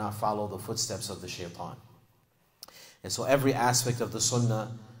and do not follow the footsteps of the shaitan. And so every aspect of the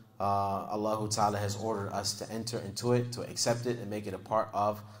sunnah, Allah Ta'ala has ordered us to enter into it, to accept it and make it a part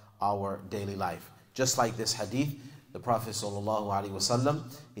of our daily life. Just like this hadith, the Prophet ﷺ,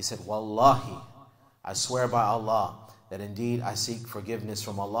 he said, Wallahi, I swear by Allah that indeed I seek forgiveness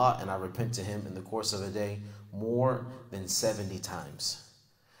from Allah and I repent to Him in the course of a day more than 70 times.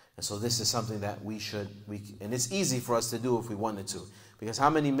 And so this is something that and it's easy for us to do if we wanted to. Because how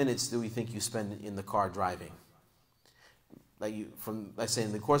many minutes do we think you spend in the car driving? Like let's say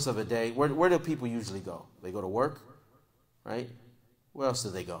in the course of a day, where do people usually go? They go to work, right? Where else do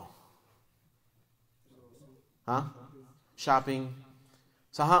they go? Huh? Shopping.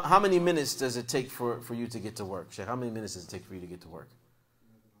 So how many minutes does it take for you to get to work? Sheikh, how many minutes does it take for you to get to work?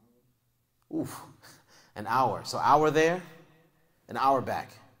 Oof, an hour. So hour there, an hour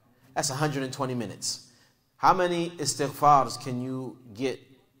back. That's 120 minutes. How many istighfars can you get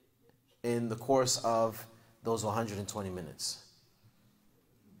in the course of those 120 minutes?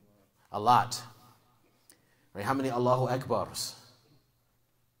 A lot. Right? How many Allahu Akbars?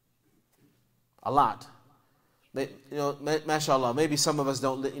 A lot. You know, mashallah, maybe some of us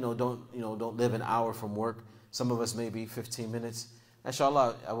don't live an hour from work. Some of us maybe 15 minutes.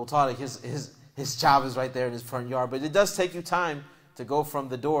 Mashallah, I will tell you, his job is right there in his front yard, but it does take you time to go from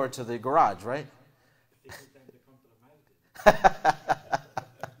the door to the garage, right?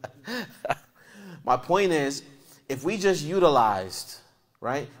 My point is, if we just utilized,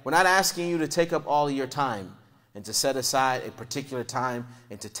 right? We're not asking you to take up all of your time and to set aside a particular time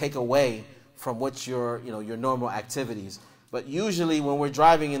and to take away from what your normal activities. But usually when we're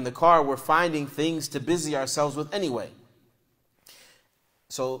driving in the car, we're finding things to busy ourselves with anyway.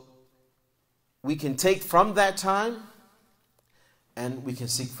 So we can take from that time and we can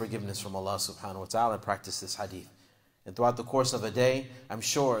seek forgiveness from Allah subhanahu wa ta'ala and practice this hadith. And throughout the course of a day, I'm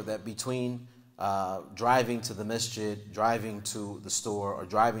sure that between driving to the masjid, driving to the store, or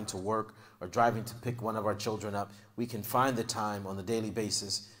driving to work, or driving to pick one of our children up, we can find the time on a daily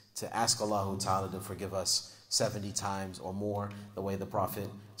basis to ask Allah Ta'ala to forgive us 70 times or more, the way the Prophet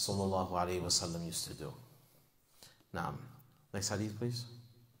sallallahu alaihi wasallam used to do. Naam. Next hadith, please.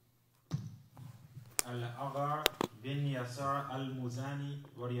 Al-Aghar bin Yasar al-Muzani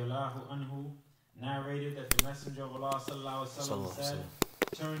radiyallahu anhu narrated that the Messenger of Allah sallallahu alaihi wasallam said,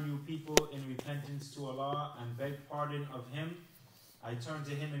 "Turn you people in repentance to Allah and beg pardon of Him. I turn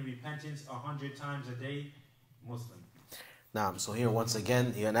to Him in repentance 100 times a day." Muslim. Naam. So here once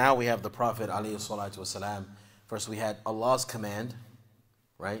again, now we have the Prophet alayhi salatu wasalam. First we had Allah's command,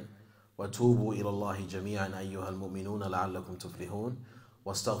 right? وَتُوبُوا إِلَى اللَّهِ جَمِيعًا أَيُّهَا الْمُؤْمِنُونَ لَعَلَّكُمْ تُفْلِحُونَ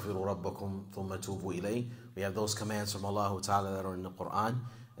وَاسْتَغْفِرُوا رَبَّكُمْ ثُمَّ تُوبُوا إِلَيْهِ. We have those commands from Allah Ta'ala that are in the Quran.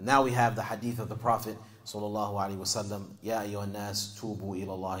 And now we have the hadith of the Prophet sallallahu alaihi wasallam, Ya ayyuhan nas tubu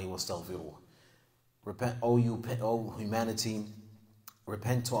ila Allahi wastaghfiruh. Repent, O humanity,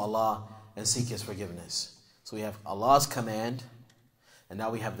 repent to Allah and seek His forgiveness. So we have Allah's command, and now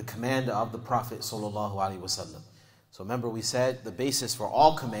we have the command of the Prophet sallallahu alaihi wasallam. So remember, we said the basis for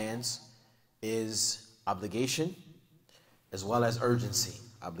all commands is obligation as well as urgency.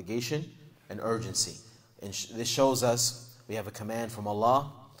 Obligation and urgency. And this shows us we have a command from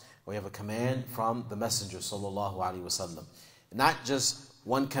Allah, we have a command from the Messenger sallallahu alaihi wasallam. Not just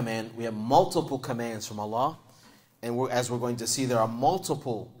one command, we have multiple commands from Allah. And as we're going to see, there are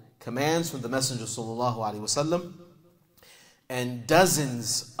multiple commands from the Messenger sallallahu alaihi wasallam, and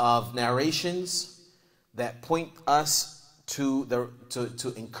dozens of narrations that point us to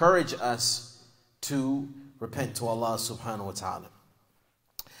encourage us to repent to Allah subhanahu wa ta'ala.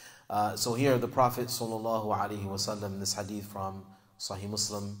 So here the Prophet sallallahu alaihi wasallam, in this hadith from Sahih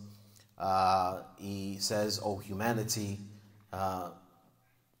Muslim, he says, "O humanity,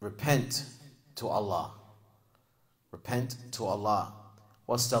 repent to Allah. Repent to Allah.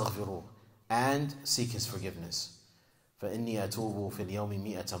 وَاسْتَغْفِرُوا, and seek His forgiveness. فَإِنِّي أَتُوبُ فِي الْيَوْمِ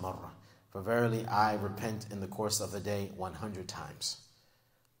مِئَةَ مَرَّةٍ, for verily I repent in the course of the day 100 times.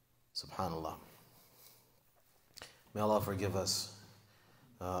 Subhanallah. May Allah forgive us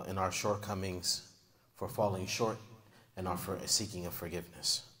in our shortcomings, for falling short, and our seeking of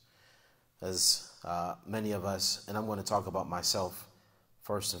forgiveness. As many of us, and I'm going to talk about myself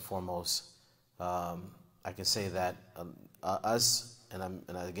first and foremost, I can say that us, and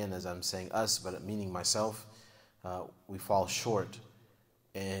again, as I'm saying us, but meaning myself, we fall short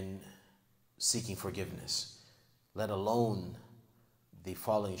in seeking forgiveness, let alone the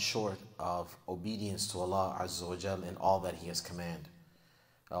falling short of obedience to Allah Azza wa Jal in all that He has commanded,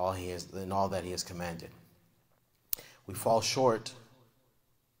 in all that He has commanded. We fall short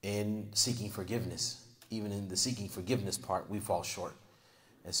in seeking forgiveness. Even in the seeking forgiveness part, we fall short.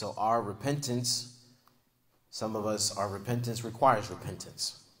 And so our repentance, some of us, our repentance requires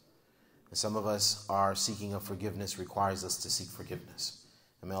repentance. And some of us, our seeking of forgiveness requires us to seek forgiveness.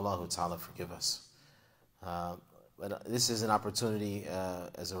 And may Allah Ta'ala forgive us. But this is an opportunity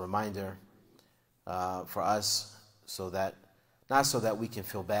as a reminder for us, not so that we can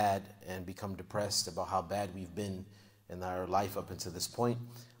feel bad and become depressed about how bad we've been in our life up until this point,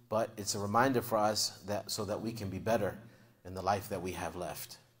 but it's a reminder for us so that we can be better in the life that we have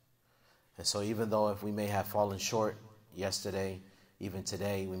left. And so even though if we may have fallen short yesterday, even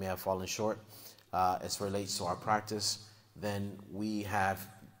today we may have fallen short as relates to our practice, then we have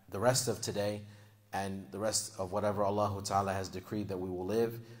the rest of today and the rest of whatever Allah Ta'ala has decreed that we will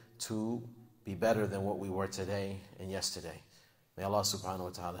live to be better than what we were today and yesterday. May Allah subhanahu wa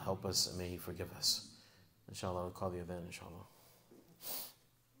ta'ala help us, and may He forgive us. Inshallah, we'll call you then, inshallah.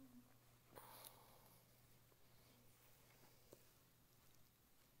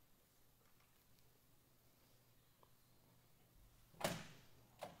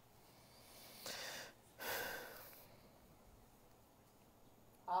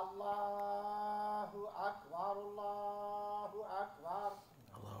 Allahu Akbar, Allahu Akbar.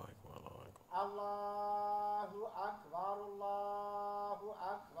 Allahu Akbar, Allahu Akbar. Allahu Akbar, Allahu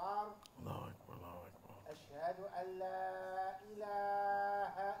Akbar. Allahu Akbar, Allahu Akbar. Ashhadu an la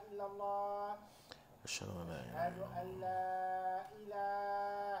ilaha illallah. Ashhadu an la Ashhadu an la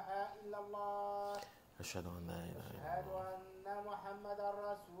ilaha illallah. Ashhadu an la ilaha Ashhadu illallah. anna Muhammadan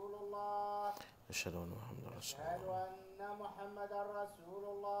Rasulullah. Ashhadu anna Muhammadan Ashhadu Rasulullah. anna Muhammadan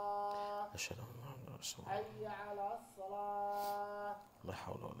Rasulullah. Ashhadu anna Muhammadan Rasulullah. حي على الصلاة. La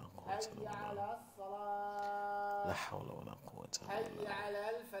hawla wa la quwwata حي illa على billah. الصلاة. La hawla wa la quwwata illa حي billah. على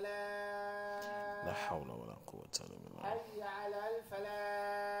الفلاح. La hawla wa la quwwata illa billah. حي على La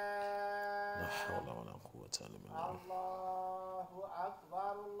الفلاح. hawla wa la quwwata illa billah. الله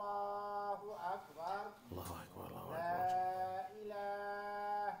أكبر، الله أكبر. Allahu Akbar, Allahu لا Akbar.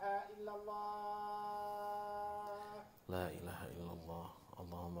 إله إلا الله. لا إله إلا الله.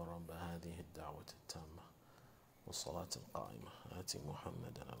 اللهم رب هذه الدعوة التامة والصلاة القائمة آت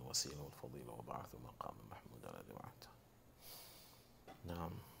محمدا الوسيلة والفضيلة وبعث مقام محمود الذي وعدته.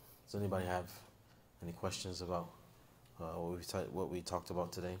 Now, does anybody have any questions about what we talked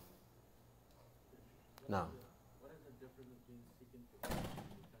about today? No. What is the difference between seeking forgiveness and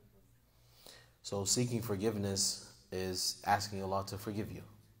repentance? So seeking forgiveness is asking Allah to forgive you.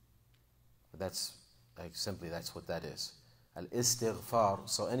 That's that's what that is. Al-istighfar.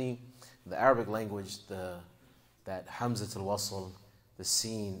 So the Arabic language, that hamzat al-wasl, the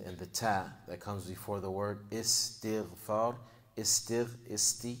sin and the ta that comes before the word istighfar,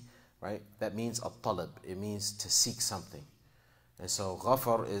 isti, right? That means at-talab. It means to seek something. And so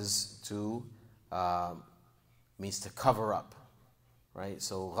ghafar means to cover up, right?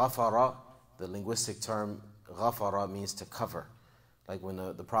 So ghafara, the linguistic term ghafara, means to cover. Like when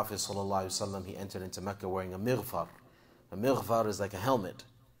the Prophet ﷺ, he entered into Mecca wearing a mighfar. A mighfar is like a helmet,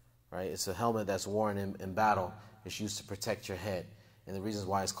 right? It's a helmet that's worn in battle. It's used to protect your head. And the reason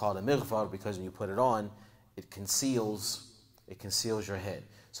why it's called a mighfar, because when you put it on, it conceals your head.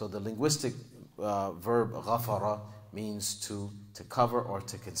 So the linguistic verb ghafara means to cover or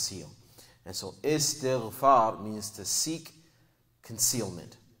to conceal. And so istighfar means to seek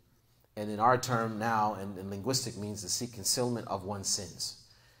concealment. And in our term now, and in linguistic, means to seek concealment of one's sins.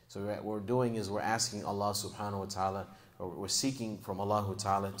 So what we're doing is we're asking Allah subhanahu wa ta'ala, or we're seeking from Allah subhanahu wa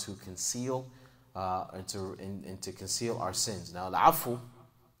ta'ala to conceal and to conceal our sins. Now al-afu,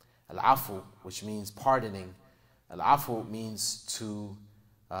 which means pardoning, al-afu means to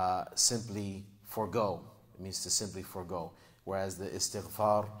simply forego. It means to simply forego. Whereas the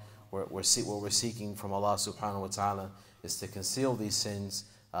istighfar, what we're seeking from Allah subhanahu wa ta'ala is to conceal these sins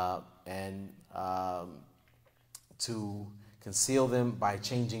and to conceal them by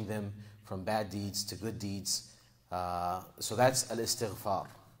changing them from bad deeds to good deeds. So that's al-istighfar.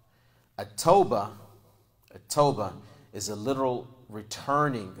 A-tawbah is a literal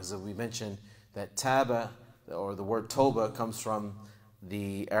returning, because we mentioned that taba, or the word tawbah, comes from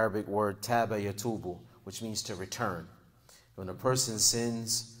the Arabic word taba yatubu, which means to return. When a person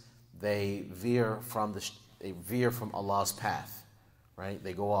sins, they veer from Allah's path, right?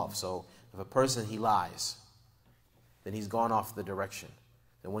 They go off. So if a person, he lies, then he's gone off the direction.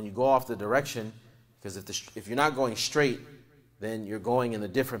 And when you go off the direction, because if you're not going straight, then you're going in a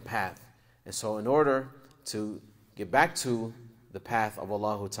different path. And so in order to get back to the path of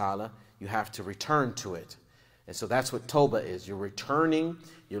Allah Ta'ala, you have to return to it. And so that's what tawbah is. You're returning,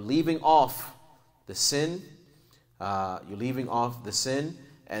 you're leaving off the sin, and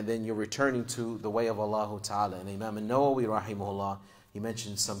then you're returning to the way of Allah Ta'ala. And Imam Nawawi rahimahullah, he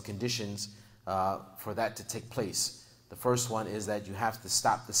mentioned some conditions for that to take place. The first one is that you have to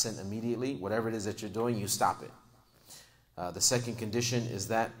stop the sin immediately. Whatever it is that you're doing, you stop it. The second condition is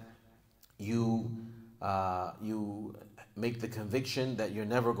that you make the conviction that you're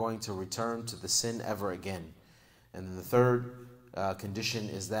never going to return to the sin ever again. And then the third condition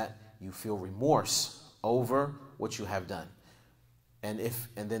is that you feel remorse over what you have done. And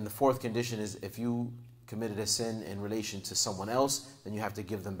then the fourth condition is if you committed a sin in relation to someone else, then you have to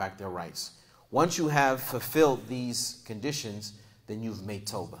give them back their rights. Once you have fulfilled these conditions, then you've made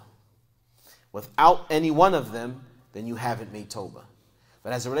tawbah. Without any one of them, then you haven't made tawbah.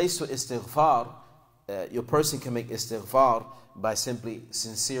 But as it relates to istighfar, your person can make istighfar by simply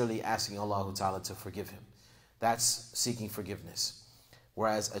sincerely asking Allah Ta'ala to forgive him. That's seeking forgiveness.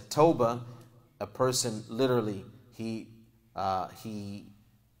 Whereas a tawbah, a person literally, he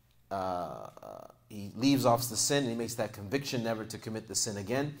leaves off the sin and he makes that conviction never to commit the sin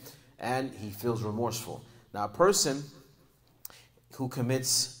again, and he feels remorseful. Now a person who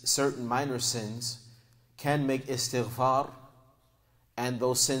commits certain minor sins can make istighfar and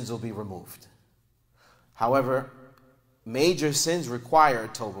those sins will be removed. However, major sins require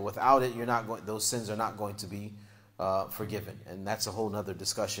tawbah. Without it, those sins are not going to be forgiven. And that's a whole other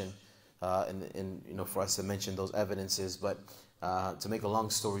discussion for us to mention those evidences. But to make a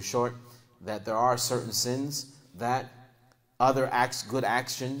long story short, that there are certain sins that other good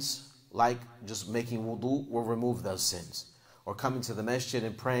actions, like just making wudu, will remove those sins. Or coming to the masjid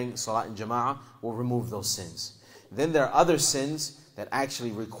and praying salat in jama'ah will remove those sins. Then there are other sins that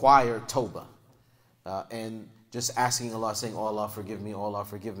actually require tawbah. And just asking Allah, saying, "Oh Allah, forgive me, oh Allah,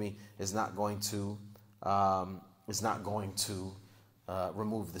 forgive me," is not going to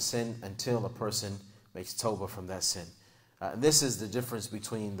remove the sin until a person makes tawbah from that sin. And this is the difference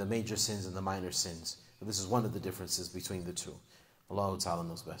between the major sins and the minor sins. This is one of the differences between the two. Allah Ta'ala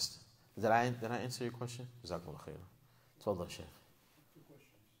knows best. Did I answer your question? Jazakumullah khairan. Tafadhal, Shaykh.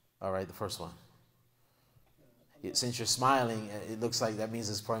 All right, the first one. Since you're smiling, it looks like that means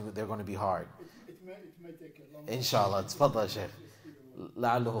they're going to be hard. It may take a long Inshallah. Tafadhal, Shaykh.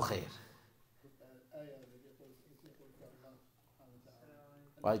 La'allahu khair.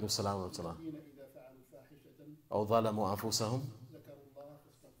 Wa alaikum salam wa rahmatullah. أو ظلموا أنفسهم.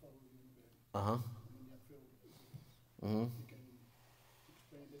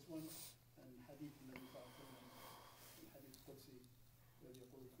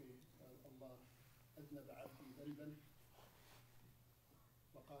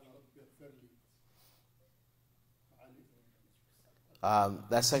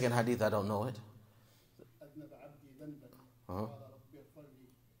 That second hadith, I don't know it.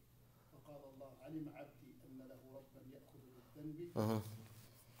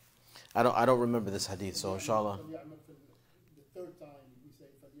 I don't remember this hadith, so inshallah. The third time we say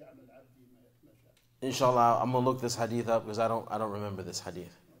inshallah, I'm going to look this hadith up because I don't remember this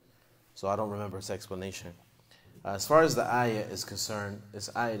hadith. So I don't remember its explanation. As far as the ayah is concerned, this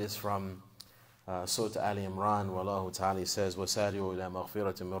ayah is from Surah Ali Imran, where Allah Ta'ala says, وَسَارِعُوا إِلَى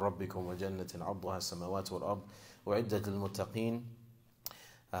مَغْفِرَةٍ مِّن رَبِّكُمْ وَجَنَّةٍ عَرْضُهَا السَّمَاوَاتُ وَالْأَرْضُ وَعِدَّةُ لِلْمُتَّقِينَ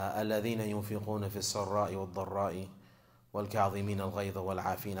الَّذِينَ يُنْفِقُونَ فِي السَّرَّاءِ وَالضَّرَّاءِ والكاظمين الغيظ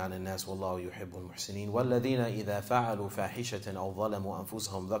والعافين عن الناس والله يحب المحسنين والذين إذا فعلوا فاحشة أو ظلموا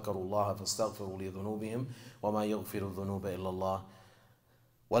أنفسهم ذكروا الله فاستغفروا لذنوبهم وما يغفر الذنوب إلا الله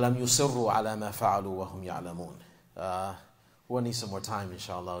ولم يصروا على ما فعلوا وهم يعلمون. We'll need some more time,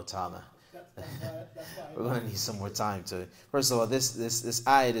 inshallah ta'ala. We're going to need some more time to. First of all, this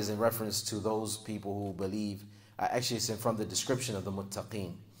ayat is in reference to those people who believe. Actually, it's from the description of the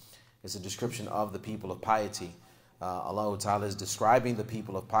muttaqeen. It's a description of the people of piety. Allah Ta'ala is describing the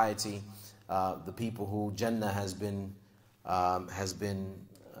people of piety, the people who Jannah has been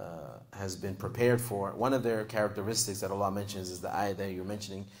prepared for. One of their characteristics that Allah mentions is the ayah that you're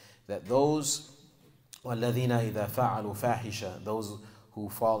mentioning, that those وَالَّذِينَ إِذَا فَعَلُوا فَاحِشَةً, those who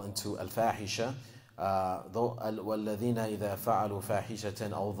fall into al-fahisha, وَالَّذِينَ إِذَا فَعَلُوا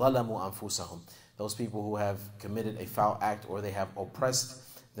فَاحِشَةً أَوْ ظَلَمُوا أَنفُسَهُم, those people who have committed a foul act or they have oppressed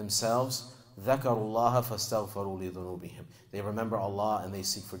themselves, ذَكَرُوا اللَّهَ فَاسْتَغْفَرُوا لِذُنُوبِهِمْ, they remember Allah and they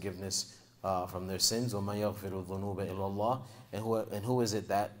seek forgiveness from their sins. وَمَا يَغْفِرُ الذُّنُوبَ إِلَّا اللَّهِ, and who is it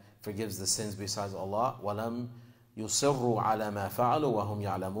that forgives the sins besides Allah? وَلَمْ يُصِرُّوا عَلَى مَا فَعَلُوا وَهُمْ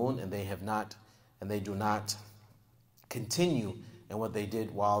يَعْلَمُونَ, and they do not continue in what they did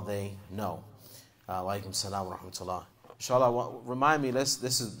while they know. Alaikum salam wa rahmatullah. Inshallah, remind me,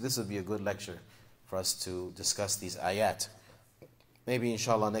 this would be a good lecture for us to discuss these ayat. Maybe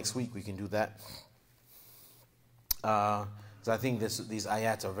inshallah next week we can do that. Because I think these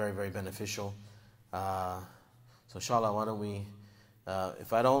ayat are very, very beneficial. So inshallah, why don't we,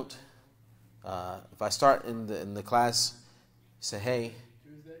 if I start in the class, say, hey,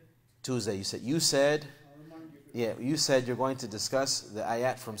 Tuesday, you said you said you're going to discuss the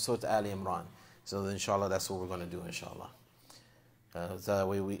ayat from Surah Ali Imran. So then, inshallah, that's what we're going to do, inshallah. So that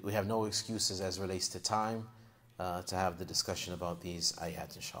way we have no excuses as relates to time to have the discussion about these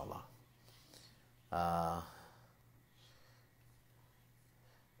ayat, inshallah.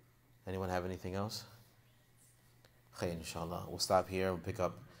 Anyone have anything else? Khair, inshallah. We'll stop here and pick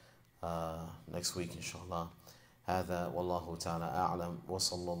up next week, inshallah. هذا والله تعالى أعلم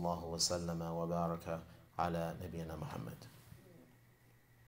وصلى الله وسلم وبارك على نبينا محمد.